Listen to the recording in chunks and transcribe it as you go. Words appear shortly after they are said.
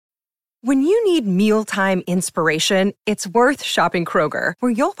When you need mealtime inspiration, it's worth shopping Kroger,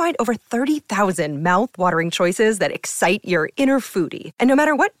 where you'll find over 30,000 mouth-watering choices that excite your inner foodie. And no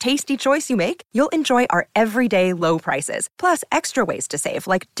matter what tasty choice you make, you'll enjoy our everyday low prices, plus extra ways to save,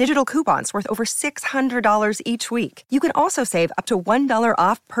 like digital coupons worth over $600 each week. You can also save up to $1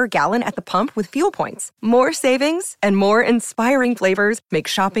 off per gallon at the pump with fuel points. More savings and more inspiring flavors make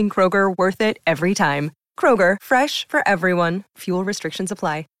shopping Kroger worth it every time. Kroger, fresh for everyone. Fuel restrictions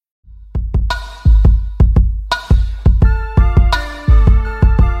apply.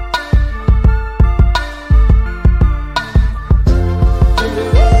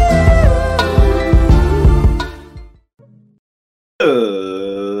 Good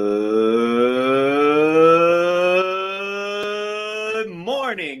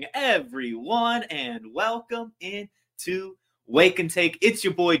morning, everyone, and welcome into Wake and Take. It's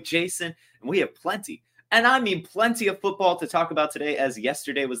your boy Jason, and we have plenty, and I mean plenty of football to talk about today, as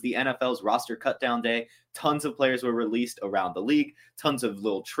yesterday was the NFL's roster cutdown day. Tons of players were released around the league. Tons of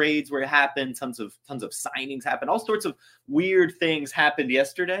little trades were happened. Tons of signings happened. All sorts of weird things happened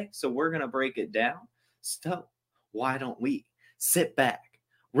yesterday, so we're going to break it down. So why don't we sit back,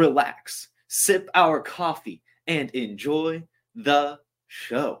 relax, sip our coffee, and enjoy the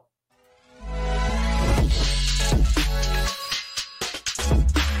show.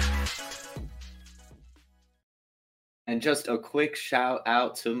 And just a quick shout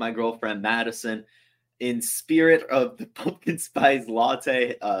out to my girlfriend Madison. In spirit of the pumpkin spice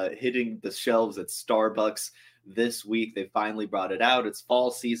latte hitting the shelves at Starbucks this week, they finally brought it out. It's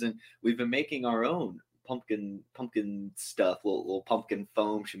fall season. We've been making our own pumpkin stuff, little pumpkin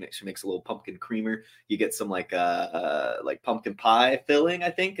foam. She makes a little pumpkin creamer. You get some like pumpkin pie filling,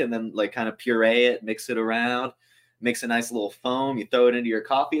 I think, and then like kind of puree it, mix it around, makes a nice little foam. You throw it into your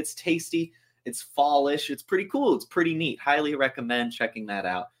coffee. It's tasty. It's fallish. It's pretty cool. It's pretty neat. Highly recommend checking that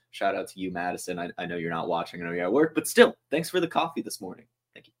out. Shout out to you, Madison. I know you're not watching. I know you're at work, but still, thanks for the coffee this morning.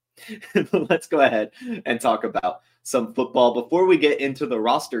 Thank you. Let's go ahead and talk about some football. Before we get into the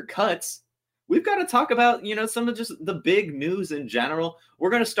roster cuts, we've got to talk about, some of just the big news in general. We're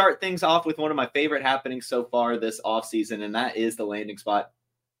going to start things off with one of my favorite happenings so far this offseason, and that is the landing spot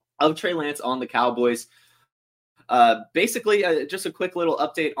of Trey Lance on the Cowboys. Basically, just a quick little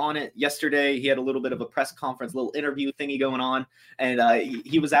update on it. Yesterday, he had a little bit of a press conference, little interview thingy going on, and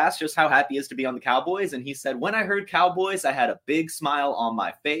he was asked just how happy he is to be on the Cowboys, and he said, "When I heard Cowboys, I had a big smile on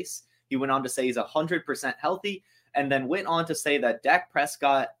my face." He went on to say he's 100% healthy, and then went on to say that Dak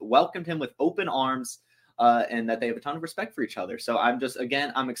Prescott welcomed him with open arms, and that they have a ton of respect for each other. So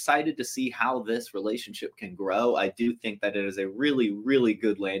I'm excited to see how this relationship can grow. I do think that it is a really, really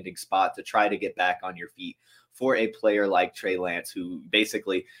good landing spot to try to get back on your feet for a player like Trey Lance, who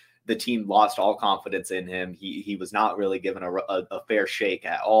basically the team lost all confidence in him. He was not really given a fair shake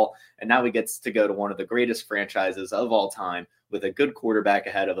at all. And now he gets to go to one of the greatest franchises of all time with a good quarterback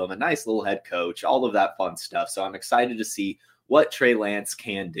ahead of him, a nice little head coach, all of that fun stuff. So I'm excited to see what Trey Lance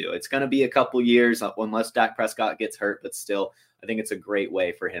can do. It's going to be a couple years unless Dak Prescott gets hurt, but still, I think it's a great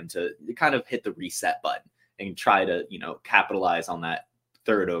way for him to kind of hit the reset button and try to, capitalize on that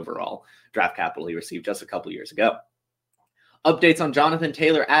third overall draft capital he received just a couple years ago. Updates on Jonathan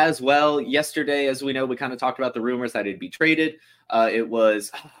Taylor as well. Yesterday, as we know, we kind of talked about the rumors that he'd be traded. It was,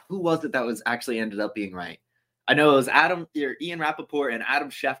 who was it that was actually ended up being right? I know it was Ian Rappaport and Adam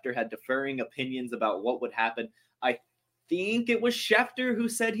Schefter had differing opinions about what would happen. I think it was Schefter who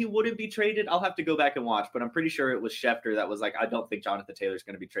said he wouldn't be traded. I'll have to go back and watch, but I'm pretty sure it was Schefter that was like, I don't think Jonathan Taylor's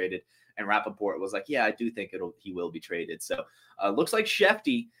going to be traded. And Rappaport was like, yeah, I do think he will be traded. So looks like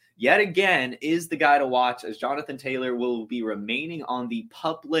Shefty yet again is the guy to watch, as Jonathan Taylor will be remaining on the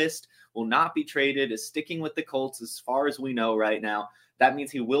PUP list, will not be traded, is sticking with the Colts as far as we know right now. That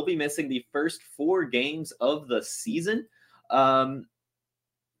means he will be missing the first 4 games of the season.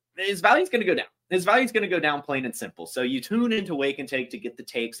 His value is going to go down. His value is going to go down, plain and simple. So you tune into Wake and Take to get the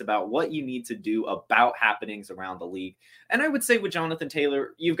takes about what you need to do about happenings around the league. And I would say with Jonathan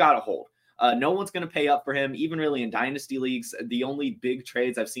Taylor, you've got to hold. No one's going to pay up for him, even really in dynasty leagues. The only big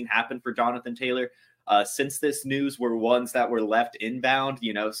trades I've seen happen for Jonathan Taylor since this news were ones that were left inbound.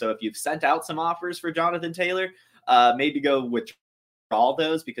 So if you've sent out some offers for Jonathan Taylor, maybe go withdraw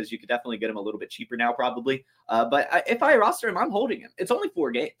those, because you could definitely get him a little bit cheaper now, probably. But if I roster him, I'm holding him. It's only 4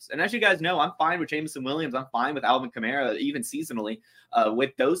 games. And as you guys know, I'm fine with Jameson Williams. I'm fine with Alvin Kamara, even seasonally,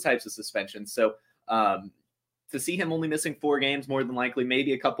 with those types of suspensions. So to see him only missing 4 games, more than likely,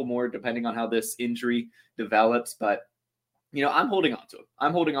 maybe a couple more, depending on how this injury develops. But I'm holding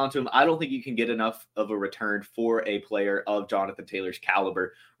on to him. I don't think you can get enough of a return for a player of Jonathan Taylor's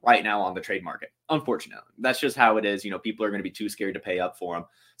caliber right now on the trade market. Unfortunately, that's just how it is. People are going to be too scared to pay up for him.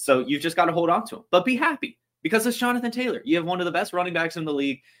 So you've just got to hold on to him, but be happy because it's Jonathan Taylor. You have one of the best running backs in the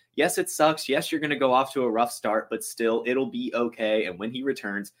league. Yes, it sucks. Yes, you're going to go off to a rough start, but still it'll be okay. And when he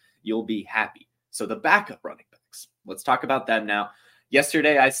returns, you'll be happy. So the backup running backs, let's talk about them now.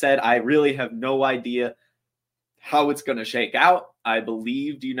 Yesterday, I said I really have no idea how it's going to shake out. I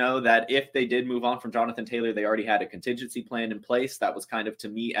believed, that if they did move on from Jonathan Taylor, they already had a contingency plan in place. That was kind of, to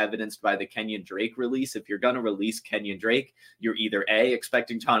me, evidenced by the Kenyon Drake release. If you're going to release Kenyon Drake, you're either A,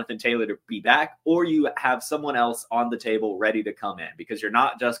 expecting Jonathan Taylor to be back, or you have someone else on the table ready to come in, because you're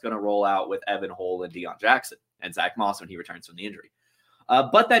not just going to roll out with Evan Hull and Deion Jackson and Zach Moss when he returns from the injury.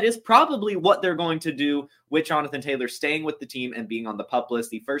 But that is probably what they're going to do with Jonathan Taylor staying with the team and being on the PUP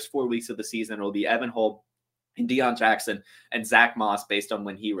list. The first 4 weeks of the season will be Evan Hull and Deion Jackson and Zach Moss based on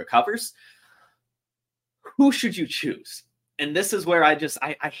when he recovers. Who should you choose? And this is where I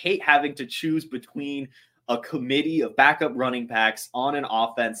hate having to choose between a committee of backup running backs on an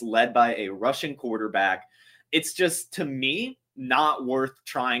offense led by a rushing quarterback. It's just, to me, not worth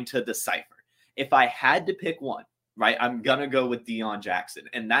trying to decipher. If I had to pick one, right, I'm going to go with Deion Jackson.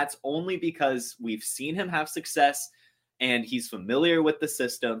 And that's only because we've seen him have success and he's familiar with the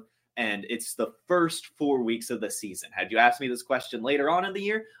system. And it's the first 4 weeks of the season. Had you asked me this question later on in the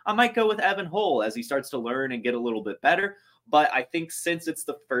year, I might go with Evan Hull as he starts to learn and get a little bit better. But I think since it's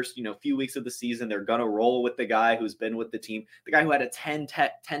the first, few weeks of the season, they're going to roll with the guy who's been with the team, the guy who had a 10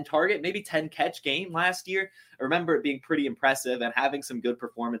 target, maybe 10 catch game last year. I remember it being pretty impressive and having some good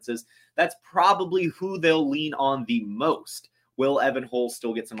performances. That's probably who they'll lean on the most. Will Evan Hull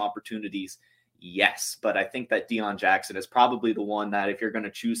still get some opportunities? Yes, but I think that Deion Jackson is probably the one that if you're going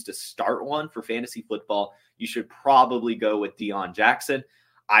to choose to start one for fantasy football, you should probably go with Deion Jackson.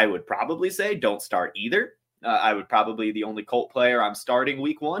 I would probably say don't start either. I would probably, the only Colt player I'm starting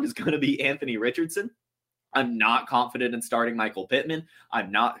week 1 is going to be Anthony Richardson. I'm not confident in starting Michael Pittman.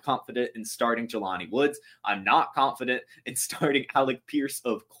 I'm not confident in starting Jelani Woods. I'm not confident in starting Alec Pierce.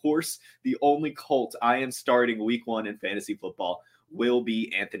 Of course, the only Colt I am starting week 1 in fantasy football will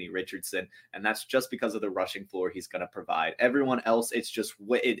be Anthony Richardson. And that's just because of the rushing floor he's going to provide. Everyone else, it's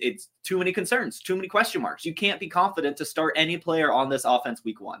too many concerns, too many question marks. You can't be confident to start any player on this offense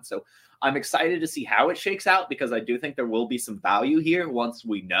week 1. So I'm excited to see how it shakes out, because I do think there will be some value here once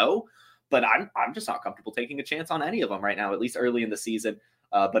we know. But I'm just not comfortable taking a chance on any of them right now, at least early in the season.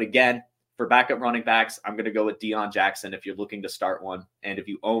 But again, for backup running backs, I'm going to go with Deion Jackson if you're looking to start one. And if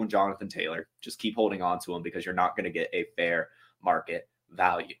you own Jonathan Taylor, just keep holding on to him, because you're not going to get a fair market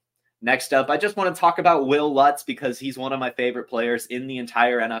value. Next up, I just want to talk about Will Lutz, because he's one of my favorite players in the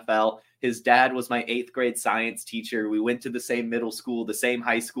entire NFL. His dad was my 8th grade science teacher. We went to the same middle school, the same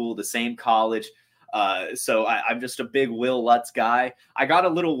high school, the same college. So I'm just a big Will Lutz guy. I got a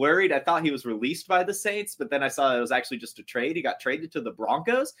little worried. I thought he was released by the Saints, but then I saw it was actually just a trade. He got traded to the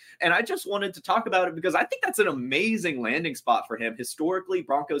Broncos, and I just wanted to talk about it because I think that's an amazing landing spot for him. Historically,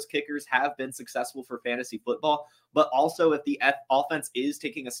 Broncos kickers have been successful for fantasy football, but also if the offense is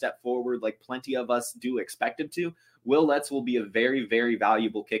taking a step forward, like plenty of us do expect him to, Will Lutz will be a very, very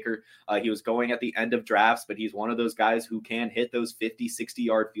valuable kicker. He was going at the end of drafts, but he's one of those guys who can hit those 50,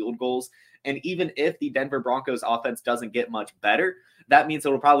 60-yard field goals. And even if the Denver Broncos offense doesn't get much better, that means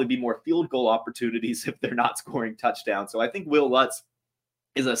it'll probably be more field goal opportunities if they're not scoring touchdowns. So I think Will Lutz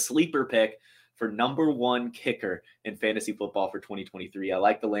is a sleeper pick for number 1 kicker in fantasy football for 2023. I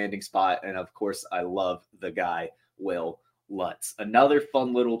like the landing spot. And of course, I love the guy, Will Lutz. Another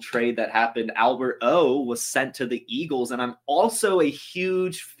fun little trade that happened, Albert O was sent to the Eagles, and I'm also a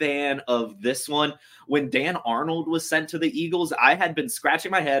huge fan of this one. When Dan Arnold was sent to the Eagles, I had been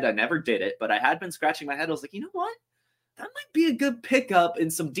scratching my head. I never did it, but I had been scratching my head. I was like, you know what? That might be a good pickup in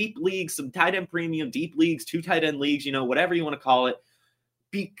some deep leagues, some tight end premium, deep leagues, 2 tight end leagues, whatever you want to call it.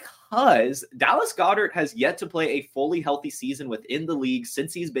 Because Dallas Goedert has yet to play a fully healthy season within the league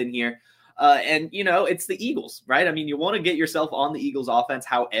since he's been here. And it's the Eagles, right? I mean, you want to get yourself on the Eagles offense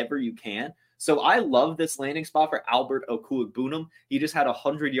however you can. So I love this landing spot for Albert Okuegbunam. He just had a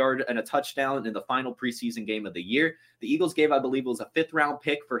 100-yard and a touchdown in the final preseason game of the year. The Eagles gave, I believe, it was a 5th-round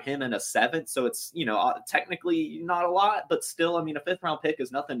pick for him and a 7th. So it's, technically not a lot, but still, I mean, a 5th-round pick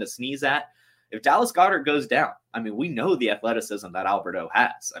is nothing to sneeze at. If Dallas Goedert goes down, I mean, we know the athleticism that Albert O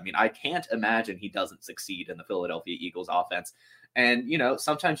has. I mean, I can't imagine he doesn't succeed in the Philadelphia Eagles offense. And,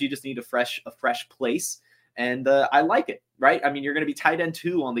 sometimes you just need a fresh place. And I like it, right? I mean, you're going to be tight end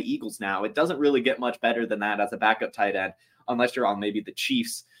 2 on the Eagles now. It doesn't really get much better than that as a backup tight end, unless you're on maybe the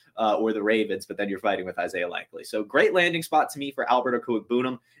Chiefs or the Ravens, but then you're fighting with Isaiah Likely. So great landing spot to me for Albert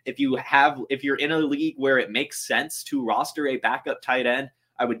Okwuegbunam. If you're in a league where it makes sense to roster a backup tight end,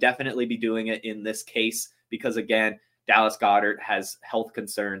 I would definitely be doing it in this case because, again, Dallas Goedert has health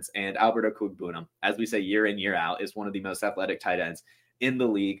concerns, and Albert Okwuegbunam, as we say year in, year out, is one of the most athletic tight ends in the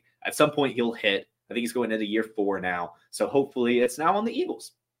league. At some point, he'll hit. I think he's going into year 4 now. So hopefully it's now on the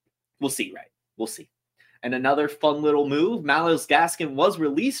Eagles. We'll see, right? We'll see. And another fun little move, Myles Gaskin was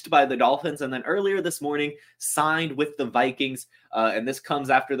released by the Dolphins and then earlier this morning signed with the Vikings. And this comes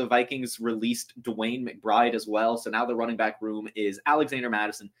after the Vikings released Dwayne McBride as well. So now the running back room is Alexander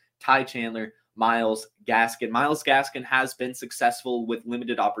Mattison, Ty Chandler, Myles Gaskin. Myles Gaskin has been successful with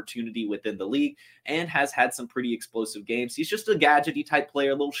limited opportunity within the league and has had some pretty explosive games. He's just a gadgety type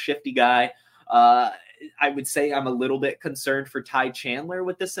player, a little shifty guy. I would say I'm a little bit concerned for Ty Chandler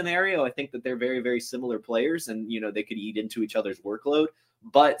with this scenario. I think that they're very, very similar players and, they could eat into each other's workload.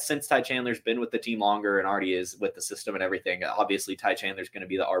 But since Ty Chandler's been with the team longer and already is with the system and everything, obviously Ty Chandler's going to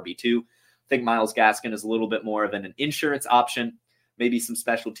be the RB2. I think Myles Gaskin is a little bit more of an insurance option, maybe some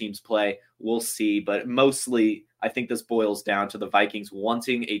special teams play. We'll see. But mostly, I think this boils down to the Vikings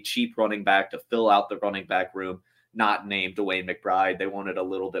wanting a cheap running back to fill out the running back room. Not named Dwayne McBride. They wanted a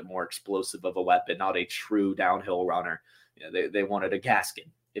little bit more explosive of a weapon, not a true downhill runner. They wanted a Gaskin,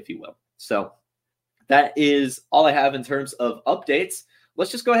 if you will. So that is all I have in terms of updates.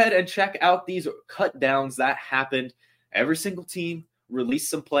 Let's just go ahead and check out these cut downs that happened. Every single team released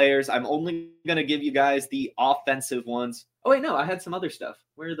some players. I'm only going to give you guys the offensive ones. Oh, wait, no, I had some other stuff.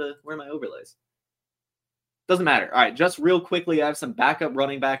 Where are my overlays? Doesn't matter. All right, just real quickly, I have some backup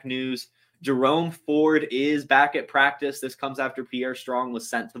running back news. Jerome Ford is back at practice. This comes after Pierre Strong was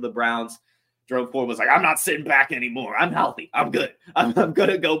sent to the Browns. Jerome Ford was like, I'm not sitting back anymore. I'm healthy. I'm good. I'm going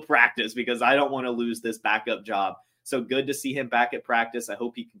to go practice because I don't want to lose this backup job. So good to see him back at practice. I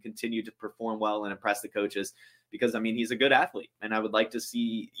hope he can continue to perform well and impress the coaches because, he's a good athlete. And I would like to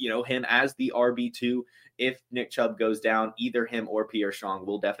see, him as the RB2. If Nick Chubb goes down, either him or Pierre Strong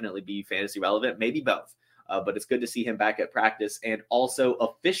will definitely be fantasy relevant, maybe both. But it's good to see him back at practice. And also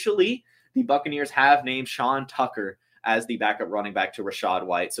officially, the Buccaneers have named Sean Tucker as the backup running back to Rachaad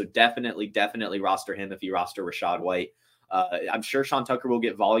White. So definitely roster him if you roster Rachaad White. I'm sure Sean Tucker will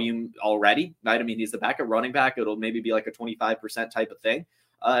get volume already, right? He's the backup running back. It'll maybe be like a 25% type of thing.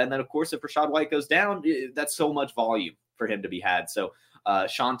 And then, of course, if Rachaad White goes down, that's so much volume for him to be had. So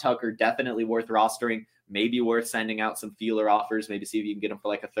Sean Tucker, definitely worth rostering, maybe worth sending out some feeler offers, maybe see if you can get him for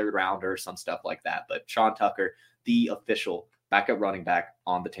like a 3rd rounder or some stuff like that. But Sean Tucker, the official backup running back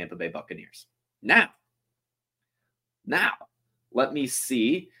on the Tampa Bay Buccaneers. Now, let me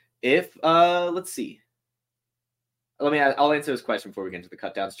see if, let's see. I'll answer this question before we get into the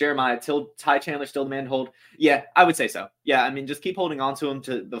cut downs. Jeremiah, Ty Chandler still the man to hold? Yeah, I would say so. Yeah, just keep holding on to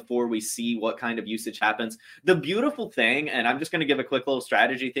him before we see what kind of usage happens. The beautiful thing, and I'm just going to give a quick little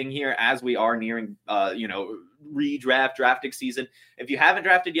strategy thing here as we are nearing, drafting season. If you haven't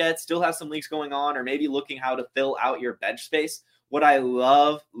drafted yet, still have some leagues going on, or maybe looking how to fill out your bench space, what I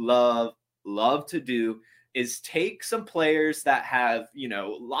love to do is take some players that have,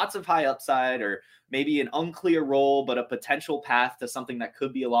 lots of high upside or maybe an unclear role, but a potential path to something that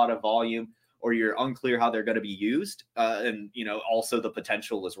could be a lot of volume, or you're unclear how they're going to be used. And also the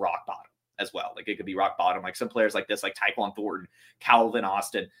potential is rock bottom as well. Like it could be rock bottom, like some players like this, like Tyquan Thornton, Calvin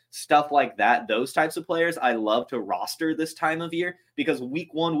Austin, stuff like that. Those types of players I love to roster this time of year because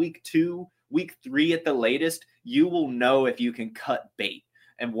week 1, week 2, week 3 at the latest, you will know if you can cut bait.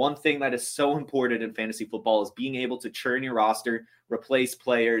 And one thing that is so important in fantasy football is being able to churn your roster, replace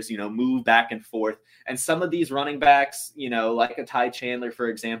players, move back and forth. And some of these running backs, like a Ty Chandler, for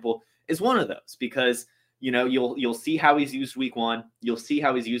example, is one of those because, you'll see how he's used week 1, you'll see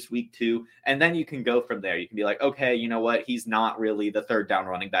how he's used week 2, and then you can go from there. You can be like, okay, you know what? He's not really the 3rd down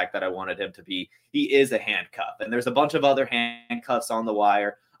running back that I wanted him to be. He is a handcuff. And there's a bunch of other handcuffs on the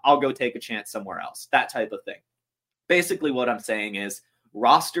wire. I'll go take a chance somewhere else. That type of thing. Basically what I'm saying is,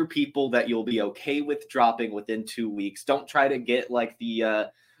 roster people that you'll be okay with dropping within 2 weeks. Don't try to get like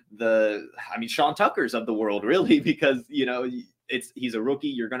Sean Tucker's of the world, really, because, he's a rookie.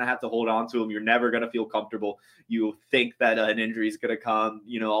 You're going to have to hold on to him. You're never going to feel comfortable. You think that an injury is going to come,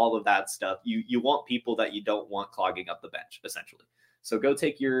 all of that stuff. You want people that you don't want clogging up the bench, essentially. So go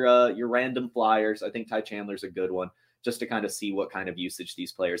take your random flyers. I think Ty Chandler's a good one just to kind of see what kind of usage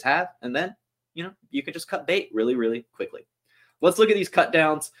these players have. And then, you can just cut bait really, really quickly. Let's look at these cut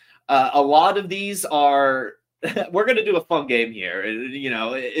downs. A lot of these are, we're going to do a fun game here.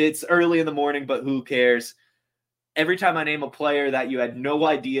 It's early in the morning, but who cares? Every time I name a player that you had no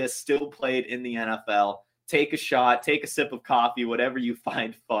idea still played in the NFL, take a shot, take a sip of coffee, whatever you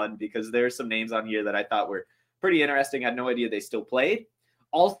find fun, because there's some names on here that I thought were pretty interesting. I had no idea they still played.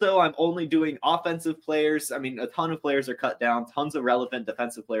 Also, I'm only doing offensive players. I mean, a ton of players are cut down, tons of relevant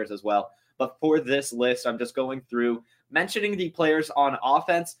defensive players as well. But for this list, I'm just going through mentioning the players on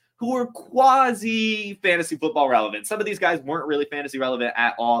offense who are quasi fantasy football relevant. Some of these guys weren't really fantasy relevant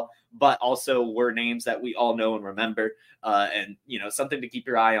at all, but also were names that we all know and remember. And, something to keep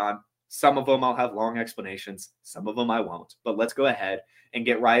your eye on. Some of them I'll have long explanations. Some of them I won't. But let's go ahead and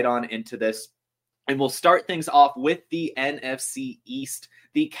get right on into this. And we'll start things off with the NFC East.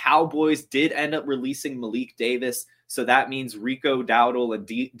 The Cowboys did end up releasing Malik Davis. So that means Rico Dowdle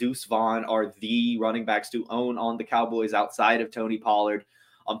and Deuce Vaughn are the running backs to own on the Cowboys outside of Tony Pollard.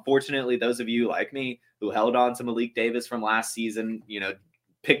 Unfortunately, those of you like me who held on to Malik Davis from last season,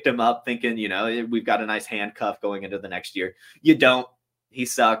 picked him up thinking, we've got a nice handcuff going into the next year. You don't. He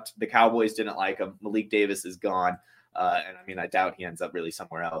sucked. The Cowboys didn't like him. Malik Davis is gone. And I doubt he ends up really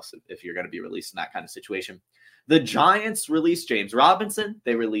somewhere else if you're going to be released in that kind of situation. The Giants released James Robinson.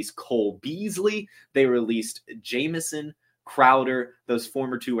 They released Cole Beasley. They released Jamison Crowder. Those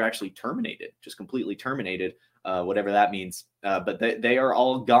former two were actually terminated, just completely terminated, whatever that means. But they are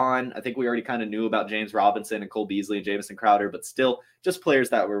all gone. I think we already kind of knew about James Robinson and Cole Beasley and Jamison Crowder, but still just players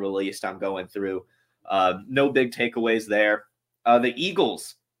that were released. I'm going through. No big takeaways there. The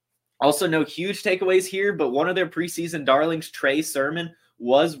Eagles, also no huge takeaways here, but one of their preseason darlings, Trey Sermon,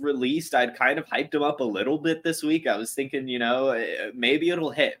 was released. I'd kind of hyped him up a little bit this week. I was thinking, maybe it'll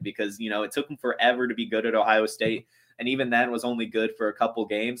hit because, it took him forever to be good at Ohio State. And even then was only good for a couple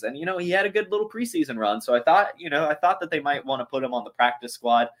games. And, he had a good little preseason run. So I thought that they might want to put him on the practice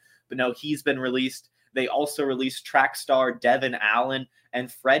squad. But no, he's been released. They also released track star Devin Allen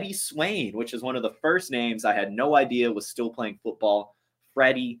and Freddie Swain, which is one of the first names I had no idea was still playing football.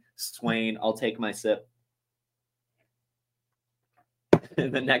 Freddie Swain. I'll take my sip.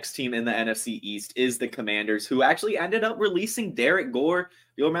 The next team in the NFC East is the Commanders, who actually ended up releasing Derek Gore.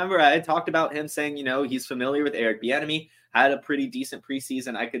 You'll remember I had talked about him saying, he's familiar with Eric Bieniemy, had a pretty decent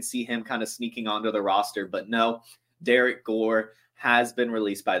preseason. I could see him kind of sneaking onto the roster, but no, Derek Gore has been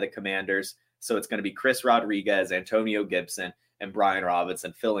released by the Commanders. So it's going to be Chris Rodriguez, Antonio Gibson, and Brian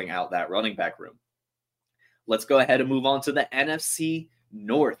Robinson filling out that running back room. Let's go ahead and move on to the NFC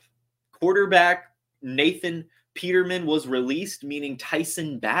North. Quarterback Nathan Peterman was released, meaning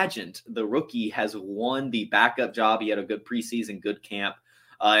Tyson Bagent, the rookie, has won the backup job. He had a good preseason, good camp,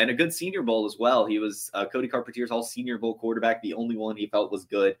 and a good Senior Bowl as well. He was Cody Carpenter's all-Senior Bowl quarterback, the only one he felt was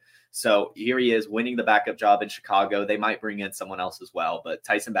good. So here he is winning the backup job in Chicago. They might bring in someone else as well, but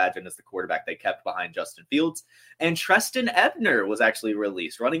Tyson Bagent is the quarterback they kept behind Justin Fields. And Treston Ebner was actually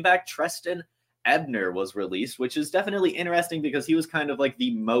released. Running back Treston Ebner was released, which is definitely interesting because he was kind of like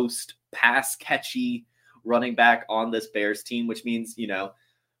the most pass-catchy running back on this Bears team, which means,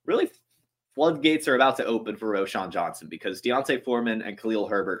 really floodgates are about to open for Roschon Johnson because Deontay Foreman and Khalil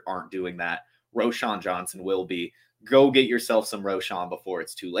Herbert aren't doing that. Roschon Johnson will be. Go get yourself some Roschon before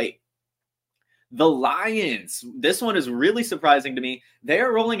it's too late. The Lions, this one is really surprising to me. They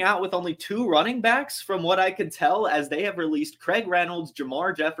are rolling out with only 2 running backs from what I can tell, as they have released Craig Reynolds,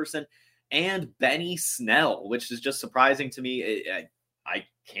 Jamar Jefferson, and Benny Snell, which is just surprising to me. I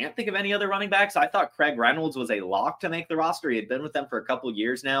can't think of any other running backs. I thought Craig Reynolds was a lock to make the roster. He had been with them for a couple of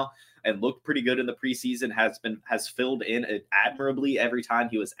years now and looked pretty good in the preseason, has filled in admirably every time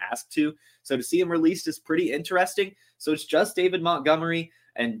he was asked to. So to see him released is pretty interesting. So it's just David Montgomery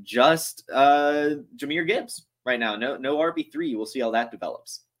and just Jahmyr Gibbs right now. No RB3. We'll see how that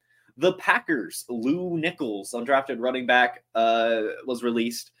develops. The Packers, Lou Nichols, undrafted running back, was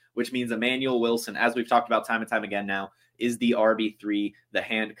released, which means Emmanuel Wilson, as we've talked about time and time again now, is the RB3. The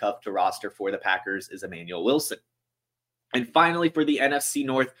handcuff to roster for the Packers is Emmanuel Wilson. And finally, for the NFC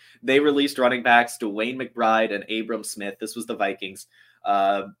North, they released running backs Dwayne McBride and Abram Smith. This was the Vikings,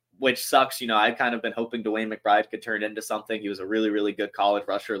 which sucks. I'd kind of been hoping Dwayne McBride could turn into something. He was a really, really good college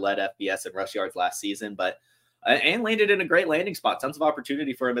rusher, led FBS and rush yards last season, and landed in a great landing spot. Tons of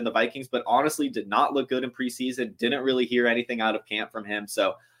opportunity for him in the Vikings, but honestly did not look good in preseason. Didn't really hear anything out of camp from him.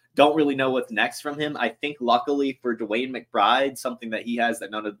 So don't really know what's next from him. I think luckily for Dwayne McBride, something that he has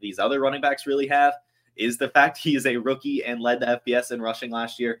that none of these other running backs really have is the fact he is a rookie and led the FBS in rushing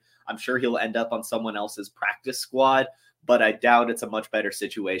last year. I'm sure he'll end up on someone else's practice squad, but I doubt it's a much better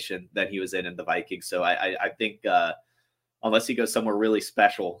situation than he was in the Vikings. So I think unless he goes somewhere really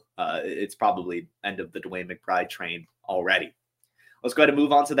special, it's probably end of the Dwayne McBride train already. Let's go ahead and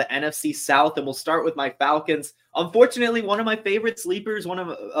move on to the NFC South, and we'll start with my Falcons. Unfortunately, one of my favorite sleepers, one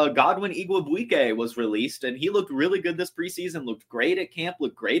of Godwin Igwebuike, was released, and he looked really good this preseason, looked great at camp,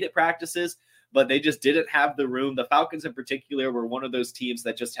 looked great at practices, but they just didn't have the room. The Falcons in particular were one of those teams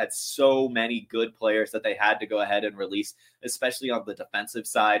that just had so many good players that they had to go ahead and release, especially on the defensive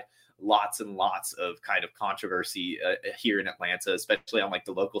side. Lots and lots of kind of controversy here in Atlanta, especially on like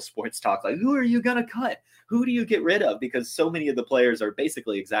the local sports talk. Like, who are you going to cut? Who do you get rid of? Because so many of the players are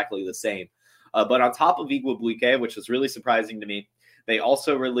basically exactly the same. But on top of Igwebuike, which was really surprising to me, they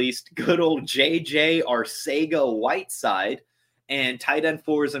also released good old JJ Arcega-Whiteside and tight end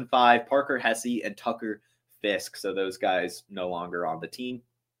 4s and 5, Parker Hesse and Tucker Fisk. So those guys no longer on the team.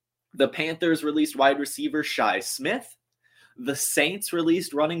 The Panthers released wide receiver Shi Smith. The Saints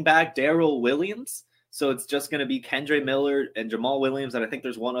released running back Darrell Williams. So it's just going to be Kendre Miller and Jamal Williams. And I think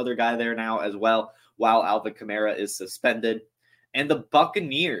there's one other guy there now as well, while Alvin Kamara is suspended. And the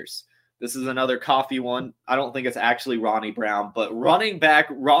Buccaneers. This is another coffee one. I don't think it's actually Ronnie Brown, but running back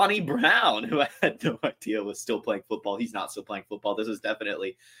Ronnie Brown, who I had no idea was still playing football. He's not still playing football. This is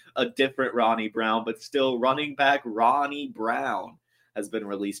definitely a different Ronnie Brown, but still running back Ronnie Brown has been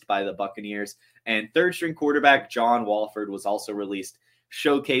released by the Buccaneers. And third-string quarterback John Walford was also released,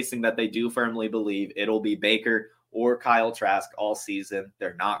 showcasing that they do firmly believe it'll be Baker or Kyle Trask all season.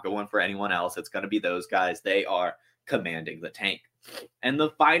 They're not going for anyone else. It's going to be those guys. They are commanding the tank. And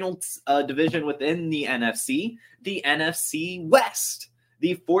the final division within the NFC West.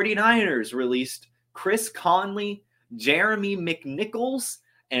 The 49ers released Chris Conley, Jeremy McNichols,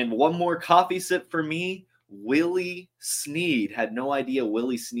 and one more coffee sip for me, Willie Snead. Had no idea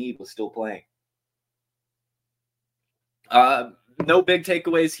Willie Snead was still playing. No big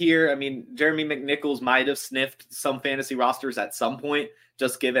takeaways here. I mean, Jeremy McNichols might have sniffed some fantasy rosters at some point,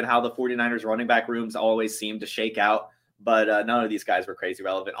 just given how the 49ers running back rooms always seem to shake out. But none of these guys were crazy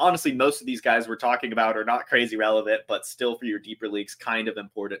relevant. Honestly, most of these guys we're talking about are not crazy relevant, but still for your deeper leagues, kind of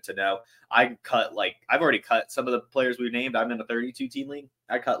important to know. I've already cut some of the players we named. I'm in a 32-team league.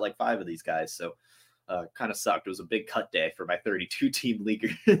 I cut like 5 of these guys, so kind of sucked. It was a big cut day for my 32-team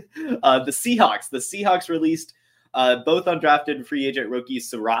league. The Seahawks released both undrafted free agent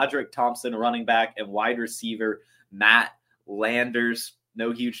rookies, Roderick Thompson, a running back, and wide receiver Matt Landers.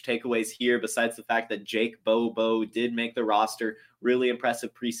 No huge takeaways here besides the fact that Jake Bobo did make the roster. Really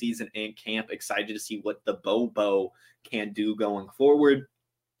impressive preseason and camp. Excited to see what the Bobo can do going forward.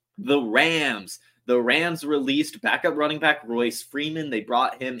 The Rams released backup running back Royce Freeman. They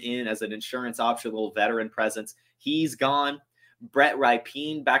brought him in as an insurance option, little veteran presence. He's gone. Brett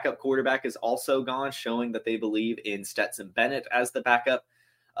Ripien, backup quarterback, is also gone, showing that they believe in Stetson Bennett as the backup.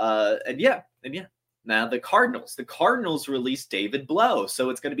 And yeah. Now, the Cardinals released David Blough.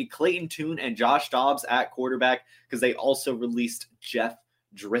 So it's going to be Clayton Tune and Josh Dobbs at quarterback, because they also released Jeff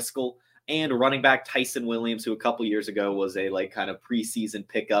Driscoll and running back Tyson Williams, who a couple years ago was a kind of preseason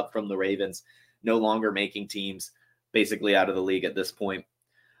pickup from the Ravens, no longer making teams, basically out of the league at this point.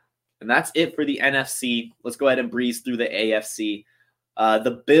 And that's it for the NFC. Let's go ahead and breeze through the AFC.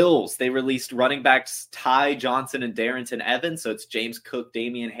 The Bills, they released running backs Ty Johnson and Darrington Evans. So it's James Cook,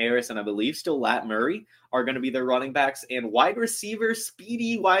 Damian Harris, and I believe still Lat Murray are going to be their running backs. And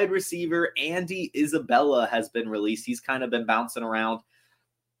speedy wide receiver Andy Isabella has been released. He's kind of been bouncing around.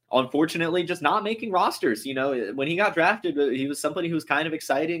 Unfortunately, just not making rosters. When he got drafted, he was somebody who was kind of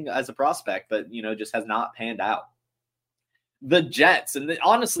exciting as a prospect, but, just has not panned out. The Jets, and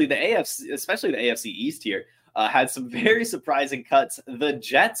honestly, the AFC, especially the AFC East here, had some very surprising cuts. The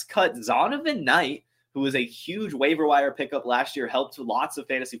Jets cut Zonovan Knight, who was a huge waiver wire pickup last year, helped lots of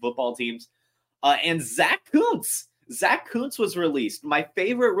fantasy football teams. And Zach Kuntz. Zach Kuntz was released. My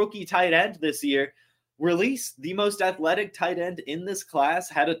favorite rookie tight end this year, released. The most athletic tight end in this class,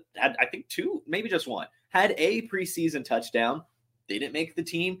 had I think 2, maybe just 1, had a preseason touchdown. Didn't make the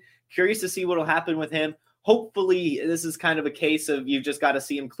team. Curious to see what will happen with him. Hopefully, this is kind of a case of you've just got to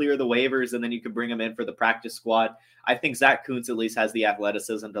see him clear the waivers, and then you can bring him in for the practice squad. I think Zach Kuntz at least has the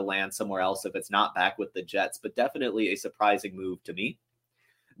athleticism to land somewhere else if it's not back with the Jets, but definitely a surprising move to me.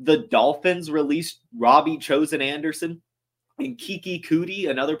 The Dolphins released Robbie Chosen-Anderson and Kiki Cootie,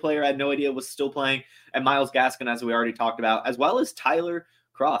 another player I had no idea was still playing, and Myles Gaskin, as we already talked about, as well as Tyler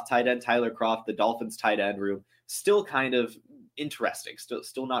Kroft, tight end Tyler Kroft, the Dolphins tight end room. Still kind of interesting,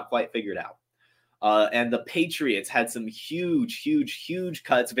 still not quite figured out. And the Patriots had some huge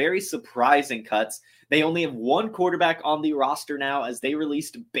cuts, very surprising cuts. They only have 1 quarterback on the roster now, as they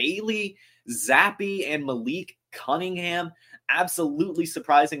released Bailey Zappi and Malik Cunningham. Absolutely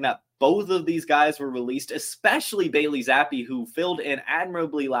surprising that both of these guys were released, especially Bailey Zappi, who filled in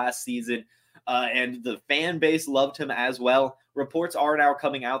admirably last season, and the fan base loved him as well. Reports are now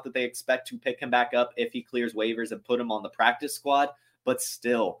coming out that they expect to pick him back up if he clears waivers and put him on the practice squad, but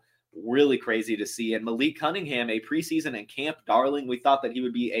still, really crazy to see. And Malik Cunningham, a preseason and camp darling, we thought that he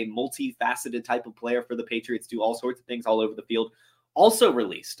would be a multifaceted type of player for the Patriots, do all sorts of things all over the field. Also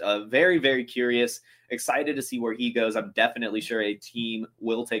released. Very, very curious. Excited to see where he goes. I'm definitely sure a team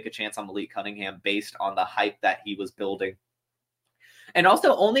will take a chance on Malik Cunningham based on the hype that he was building. And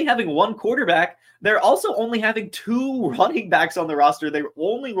also only having one quarterback, they're also only having two running backs on the roster. They're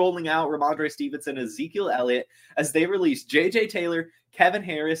only rolling out Ramondre Stevenson and Ezekiel Elliott as they release J.J. Taylor, Kevin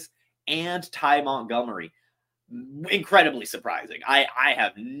Harris, and Ty Montgomery. Incredibly surprising. I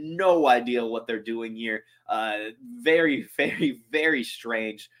have no idea what they're doing here. Very, very, very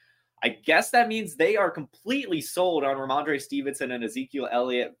strange. I guess that means they are completely sold on Ramondre Stevenson and Ezekiel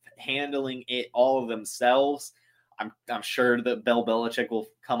Elliott handling it all themselves. I'm sure that Bill Belichick will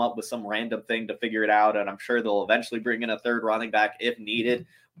come up with some random thing to figure it out, and I'm sure they'll eventually bring in a third running back if needed.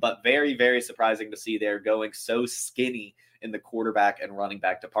 But very, very surprising to see they're going so skinny in the quarterback and running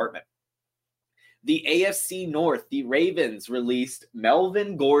back department. The AFC North, the Ravens released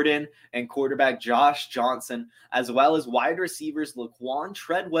Melvin Gordon and quarterback Josh Johnson, as well as wide receivers Laquan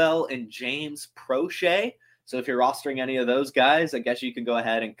Treadwell and James Prochet. So if you're rostering any of those guys, I guess you can go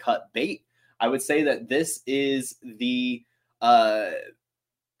ahead and cut bait. I would say that this is the, I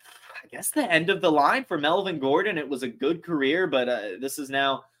guess, the end of the line for Melvin Gordon. It was a good career, but this is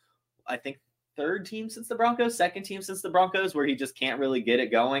now, I think, third team since the Broncos, second team since the Broncos, where he just can't really get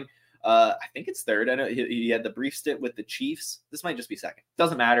it going. I think it's third. I know he had the brief stint with the Chiefs. This might just be second.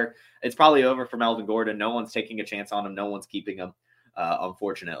 Doesn't matter. It's probably over for Melvin Gordon. No one's taking a chance on him. No one's keeping him,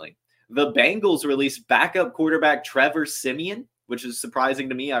 unfortunately. The Bengals released backup quarterback Trevor Siemian, which is surprising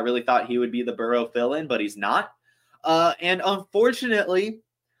to me. I really thought he would be the Burrow fill-in, but he's not. And unfortunately,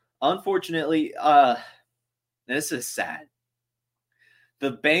 this is sad.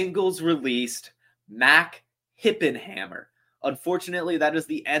 The Bengals released Mac Hippenhammer. Unfortunately, that is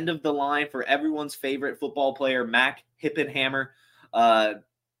the end of the line for everyone's favorite football player, Mac Hippenhammer.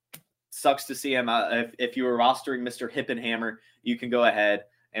 Sucks to see him. If you were rostering Mr. Hippenhammer, you can go ahead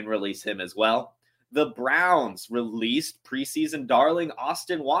and release him as well. The Browns released preseason darling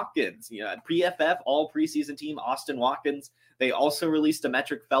Austin Watkins. Pre-FF, all preseason team, Austin Watkins. They also released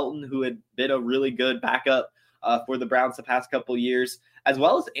Demetric Felton, who had been a really good backup for the Browns the past couple years, as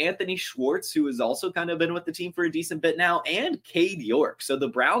well as Anthony Schwartz, who has also kind of been with the team for a decent bit now, and Cade York. So the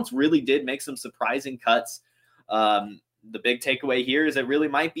Browns really did make some surprising cuts. The big takeaway here is it really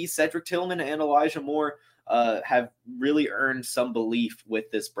might be Cedric Tillman and Elijah Moore have really earned some belief with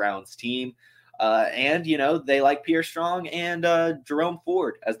this Browns team. And they like Pierre Strong and Jerome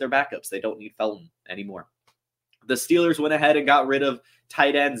Ford as their backups. They don't need Felton anymore. The Steelers went ahead and got rid of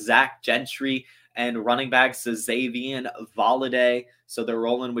tight end Zach Gentry and running backs Xavier Valladay. So they're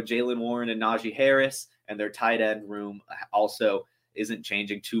rolling with Jalen Warren and Najee Harris, and their tight end room also isn't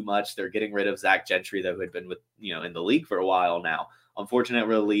changing too much. They're getting rid of Zach Gentry, though, who had been with, in the league for a while now. Unfortunate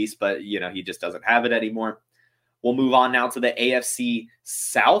release, but, he just doesn't have it anymore. We'll move on now to the AFC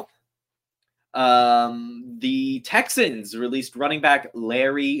South. The Texans released running back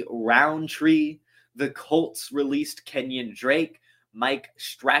Larry Roundtree. The Colts released Kenyon Drake, Mike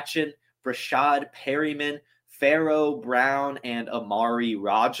Strachan, Rashad Perryman, Pharaoh Brown, and Amari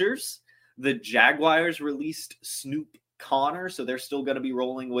Rogers. The Jaguars released Snoop Connor, so they're still going to be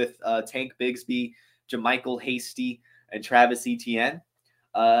rolling with Tank Bigsby, JaMychal Hasty, and Travis Etienne,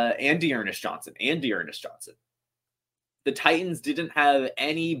 and Dearness Johnson. The Titans didn't have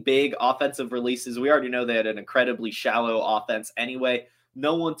any big offensive releases. We already know they had an incredibly shallow offense anyway.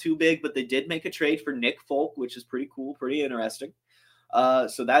 No one too big, but they did make a trade for Nick Folk, which is pretty cool, pretty interesting.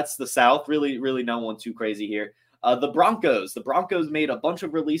 So that's the South. Really, really no one too crazy here. The Broncos made a bunch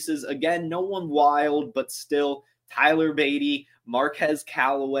of releases. Again, no one wild, but still Tyler Beatty, Marquez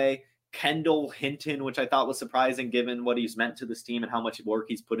Callaway, Kendall Hinton, which I thought was surprising given what he's meant to this team and how much work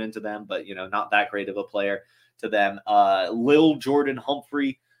he's put into them, but, not that great of a player to them. Lil Jordan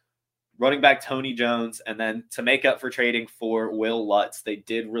Humphrey, running back Tony Jones, and then to make up for trading for Will Lutz, they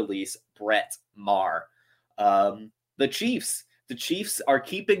did release Brett Maher. The Chiefs are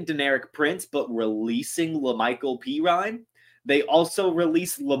keeping Deneric Prince, but releasing LaMichael Pirine. They also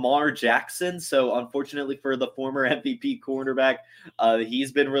released Lamar Jackson. So unfortunately for the former MVP cornerback,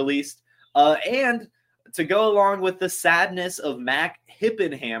 he's been released. And to go along with the sadness of Mac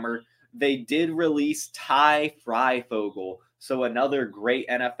Hippenhammer, they did release Ty Freifogel. So another great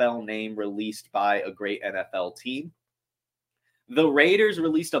NFL name released by a great NFL team. The Raiders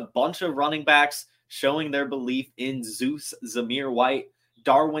released a bunch of running backs showing their belief in Zeus Zamir White,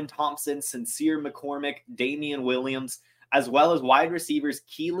 Darwin Thompson, Sincere McCormick, Damian Williams, as well as wide receivers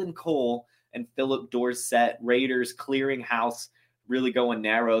Keelan Cole and Philip Dorsett. Raiders clearing house really going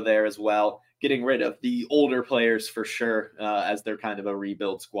narrow there as well, getting rid of the older players for sure, as they're kind of a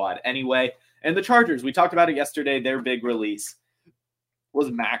rebuild squad anyway. And the Chargers, we talked about it yesterday, their big release was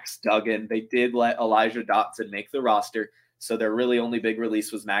Max Duggan. They did let Elijah Dotson make the roster, so their really only big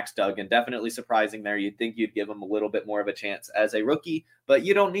release was Max Duggan. Definitely surprising there. You'd think you'd give him a little bit more of a chance as a rookie, but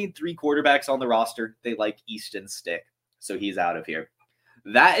you don't need 3 quarterbacks on the roster. They like Easton Stick, so he's out of here.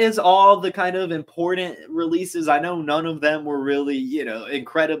 That is all the kind of important releases. I know none of them were really,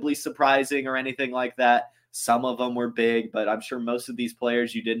 incredibly surprising or anything like that. Some of them were big, but I'm sure most of these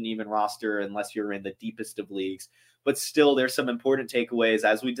players you didn't even roster unless you're in the deepest of leagues. But still, there's some important takeaways,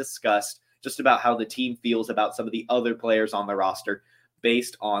 as we discussed, just about how the team feels about some of the other players on the roster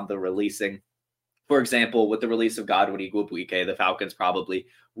based on the releasing. For example, with the release of Godwin Igwebuike, the Falcons probably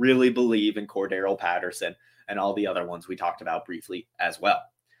really believe in Cordero Patterson and all the other ones we talked about briefly as well.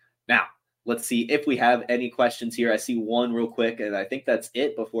 Now, let's see if we have any questions here. I see one real quick, and I think that's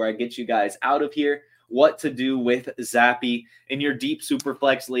it before I get you guys out of here. What to do with Zappe in your deep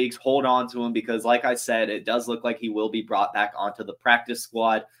Superflex leagues? Hold on to him because, like I said, it does look like he will be brought back onto the practice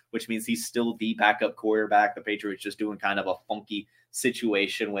squad, which means he's still the backup quarterback. The Patriots just doing kind of a funky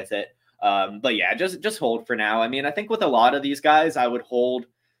situation with it. But yeah, just hold for now. I mean, I think with a lot of these guys, I would hold.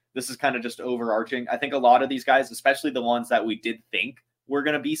 This is kind of just overarching. I think a lot of these guys, especially the ones that we did think were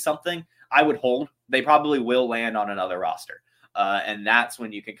going to be something, I would hold. They probably will land on another roster. And that's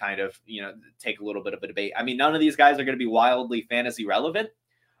when you can kind of, take a little bit of a debate. I mean, none of these guys are going to be wildly fantasy relevant,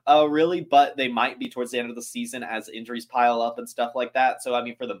 really, but they might be towards the end of the season as injuries pile up and stuff like that. So, I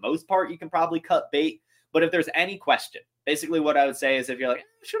mean, for the most part, you can probably cut bait. But if there's any question, basically what I would say is if you're like,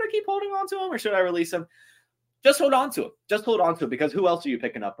 should I keep holding on to him or should I release him? Just hold on to him. Just hold on to him because who else are you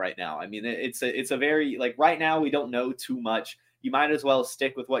picking up right now? I mean, it's a very, right now we don't know too much. You might as well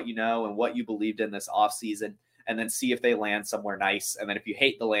stick with what you know and what you believed in this offseason and then see if they land somewhere nice. And then if you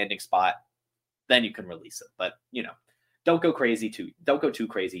hate the landing spot, then you can release it. But, don't go too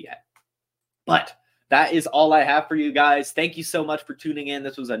crazy yet. But that is all I have for you guys. Thank you so much for tuning in.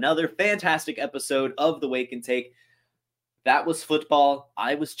 This was another fantastic episode of the Wake and Take. That was football.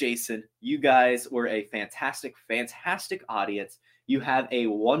 I was Jason. You guys were a fantastic, fantastic audience. You have a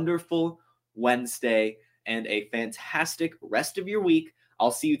wonderful Wednesday and a fantastic rest of your week. I'll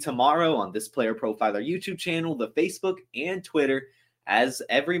see you tomorrow on This Player Profiler YouTube channel, the Facebook, and Twitter, as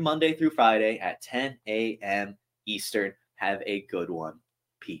every Monday through Friday at 10 a.m. Eastern. Have a good one.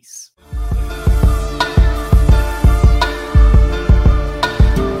 Peace.